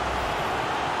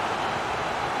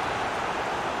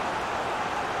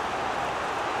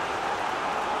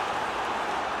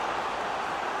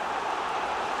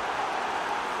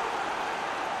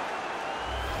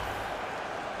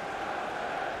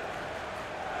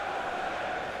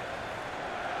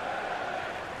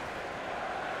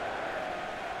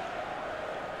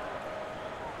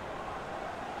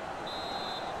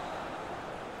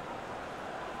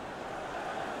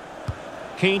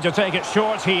 Keen to take it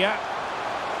short here.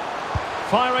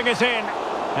 Firing it in.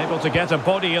 Able to get a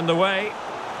body in the way.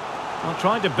 Well,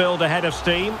 trying to build a head of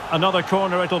steam. Another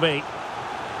corner it'll be.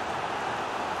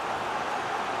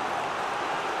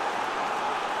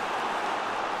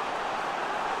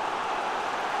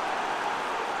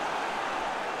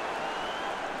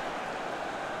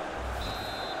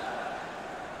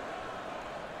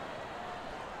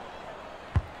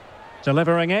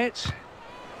 Delivering it.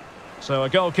 So a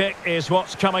goal kick is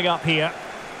what's coming up here.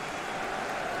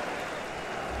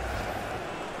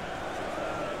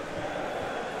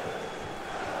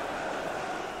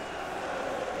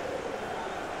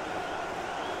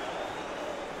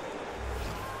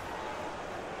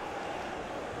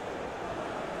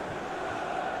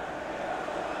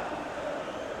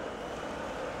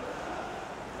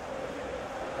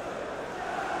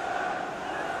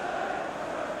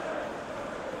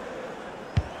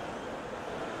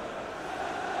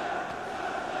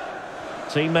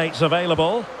 Teammates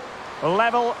available.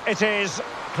 Level it is.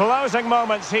 Closing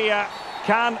moments here.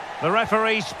 The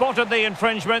referee spotted the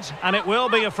infringement, and it will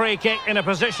be a free kick in a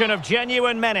position of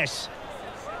genuine menace.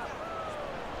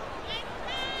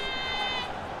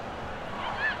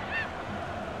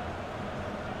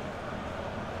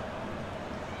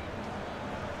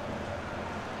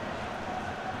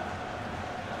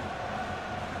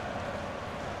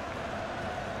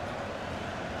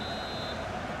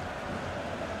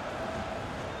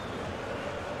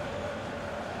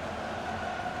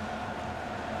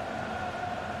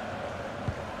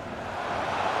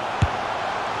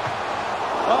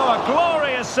 Oh, a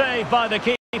glorious save by the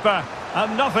keeper.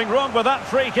 And nothing wrong with that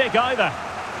free kick either.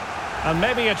 And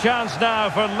maybe a chance now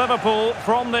for Liverpool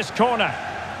from this corner.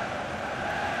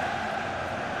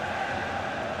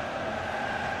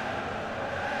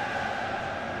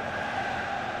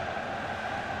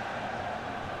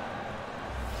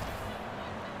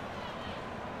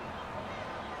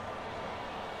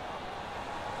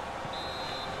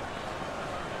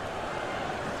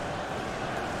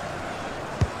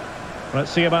 Let's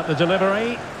see about the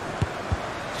delivery.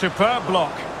 Superb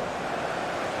block.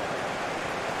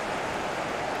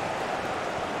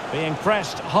 Being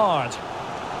pressed hard.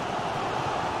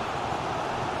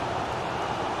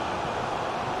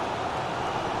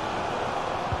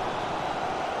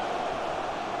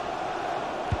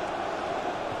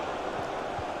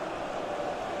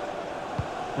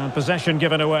 And possession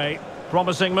given away.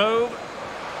 Promising move.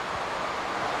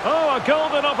 Oh, a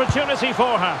golden opportunity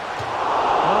for her.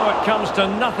 Oh, it comes to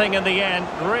nothing in the end.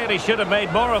 Really should have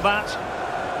made more of that.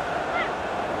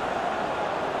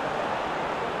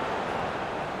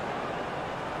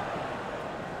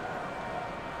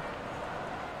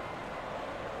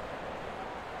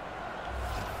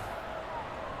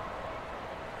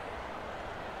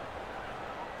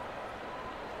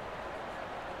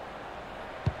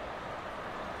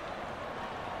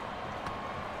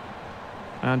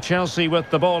 And Chelsea with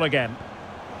the ball again.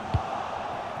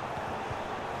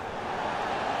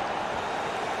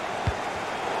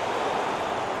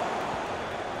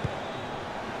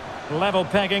 Level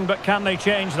pegging, but can they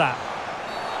change that?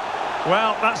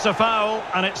 Well, that's a foul,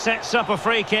 and it sets up a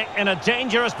free kick in a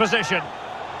dangerous position.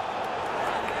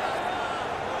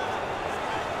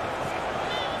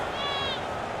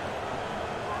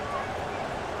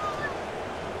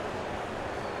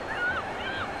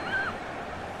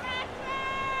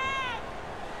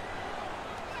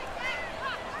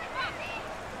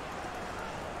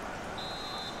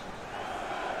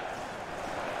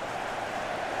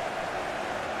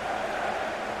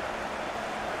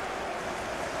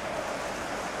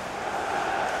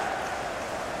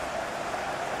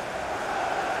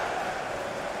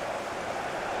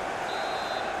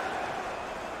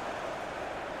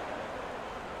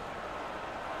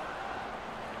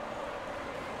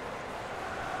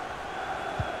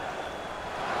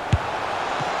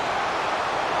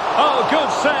 good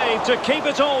save to keep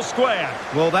it all square.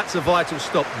 Well, that's a vital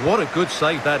stop. What a good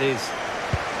save that is.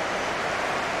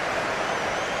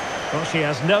 Well, she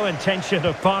has no intention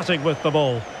of parting with the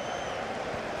ball.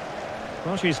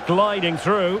 Well, she's gliding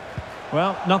through.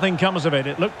 Well, nothing comes of it.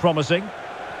 It looked promising.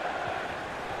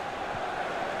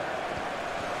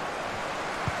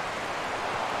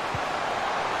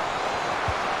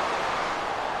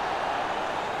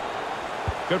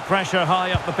 Good pressure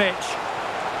high up the pitch.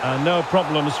 And no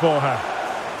problems for her.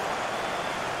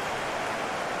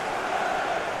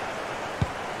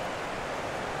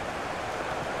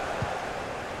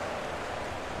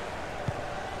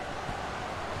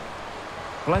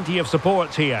 Plenty of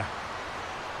support here.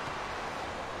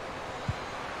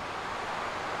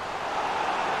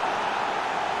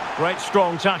 Great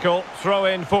strong tackle. Throw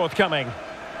in forthcoming.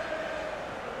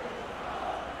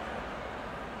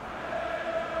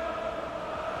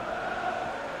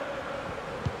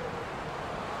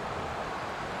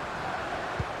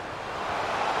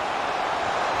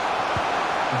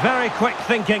 Very quick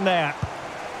thinking there.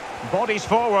 Bodies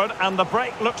forward and the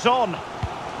break looks on.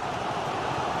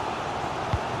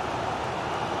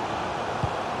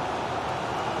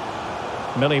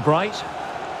 Millie Bright.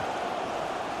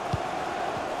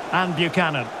 And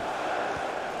Buchanan.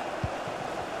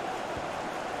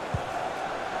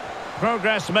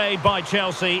 Progress made by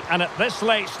Chelsea, and at this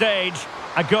late stage,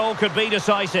 a goal could be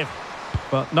decisive.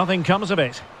 But nothing comes of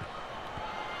it.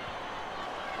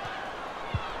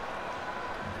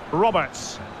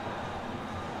 Roberts.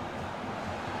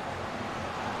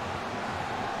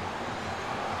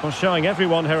 Well, showing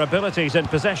everyone her abilities in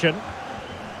possession.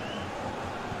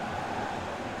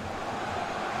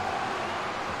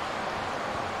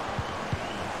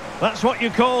 That's what you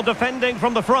call defending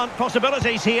from the front.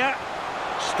 Possibilities here.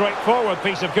 Straightforward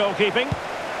piece of goalkeeping.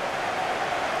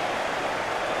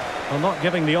 Well, not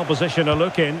giving the opposition a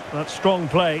look in. That's strong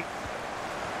play.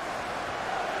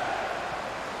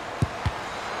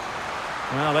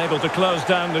 Well, able to close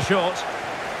down the shot.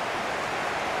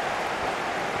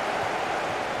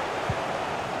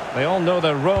 They all know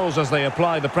their roles as they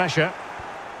apply the pressure.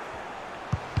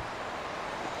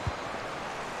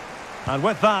 And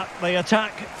with that, the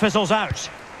attack fizzles out.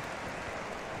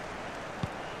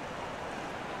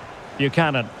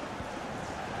 Buchanan.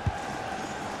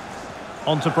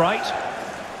 On to Bright.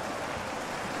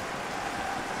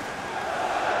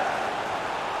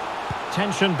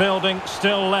 Tension building,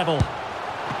 still level.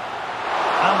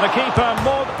 And the keeper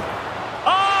more...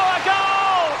 Oh, a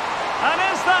goal! And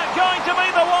is that going to be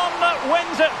the one that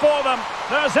wins it for them?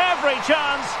 There's every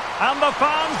chance, and the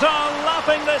fans are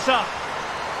lapping this up.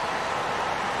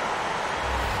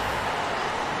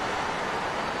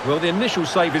 Well, the initial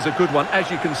save is a good one, as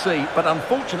you can see, but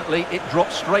unfortunately it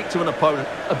dropped straight to an opponent.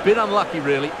 A bit unlucky,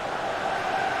 really.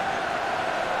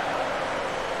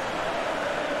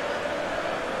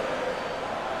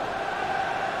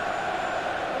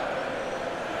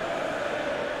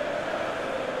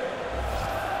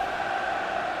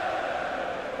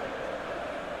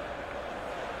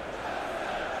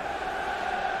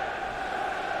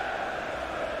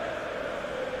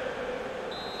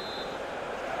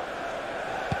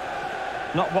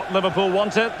 Not what Liverpool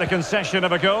wanted, the concession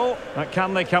of a goal. But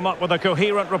can they come up with a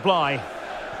coherent reply?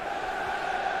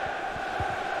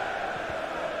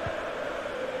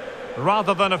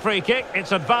 Rather than a free kick,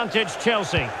 it's advantage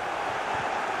Chelsea.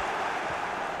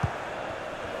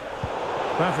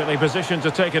 Perfectly positioned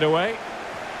to take it away.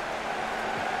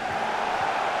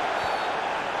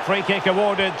 Free kick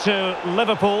awarded to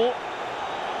Liverpool.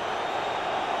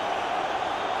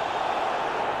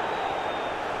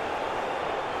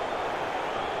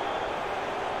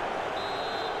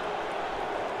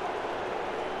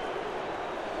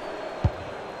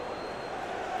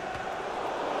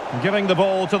 Giving the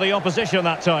ball to the opposition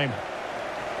that time.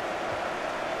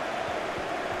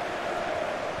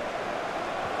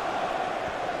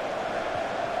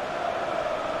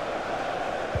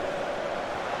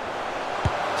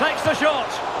 Takes the shot.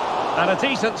 And a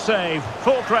decent save.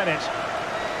 Full credit.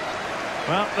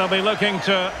 Well, they'll be looking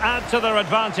to add to their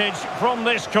advantage from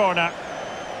this corner.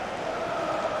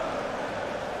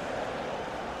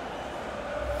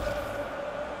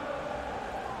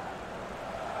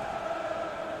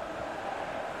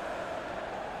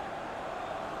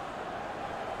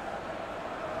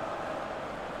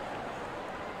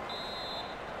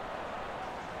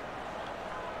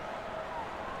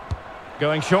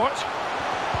 Going short.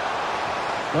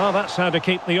 Well, that's how to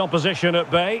keep the opposition at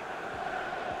bay.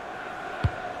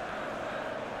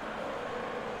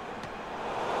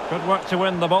 Good work to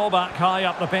win the ball back high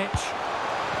up the pitch.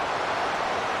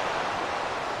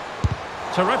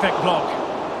 Terrific block.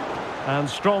 And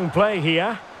strong play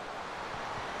here.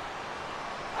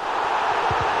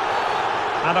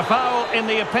 And a foul in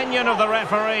the opinion of the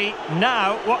referee.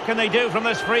 Now, what can they do from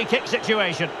this free kick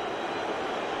situation?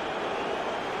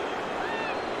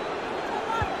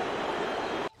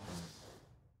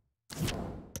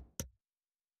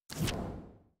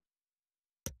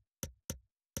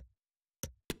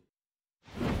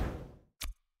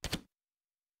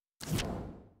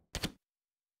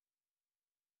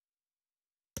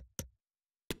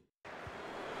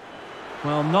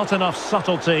 Well, not enough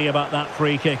subtlety about that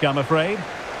free kick, I'm afraid.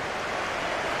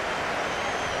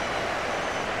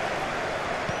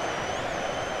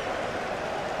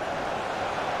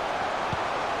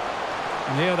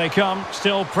 And here they come,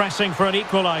 still pressing for an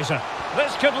equaliser.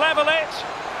 This could level it.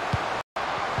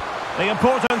 The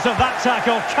importance of that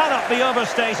tackle cannot be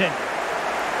overstated.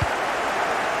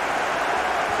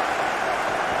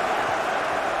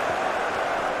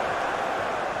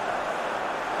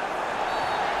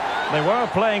 They were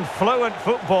playing fluent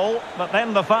football, but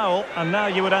then the foul, and now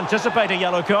you would anticipate a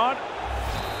yellow card.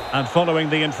 And following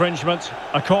the infringement,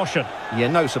 a caution. Yeah,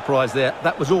 no surprise there.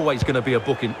 That was always going to be a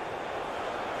booking.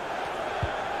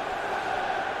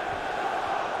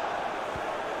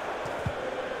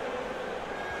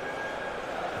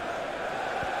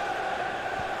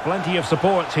 Plenty of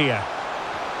support here.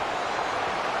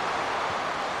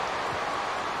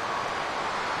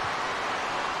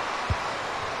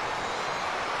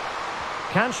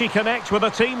 Can she connect with a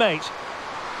teammate?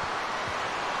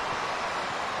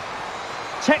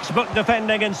 Textbook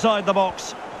defending inside the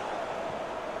box.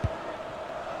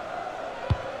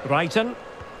 Brighton.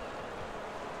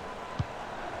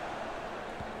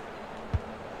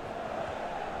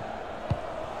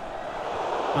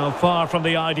 Well, far from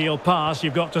the ideal pass,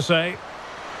 you've got to say.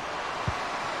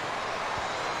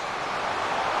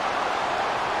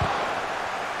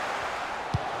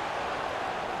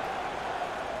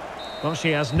 Well,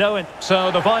 she has no... So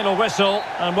the final whistle,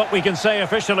 and what we can say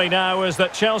officially now is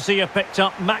that Chelsea have picked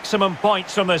up maximum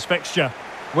points from this fixture.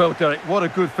 Well, Derek, what a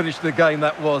good finish to the game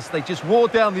that was. They just wore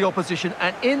down the opposition,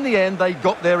 and in the end, they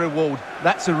got their reward.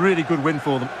 That's a really good win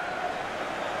for them.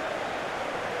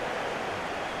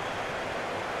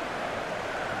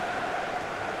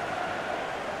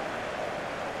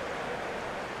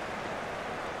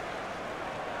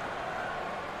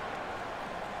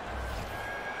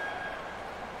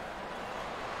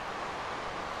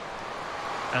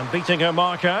 And beating her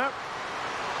marker.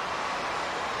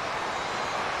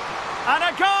 And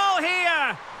a goal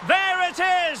here! There it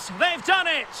is! They've done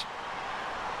it!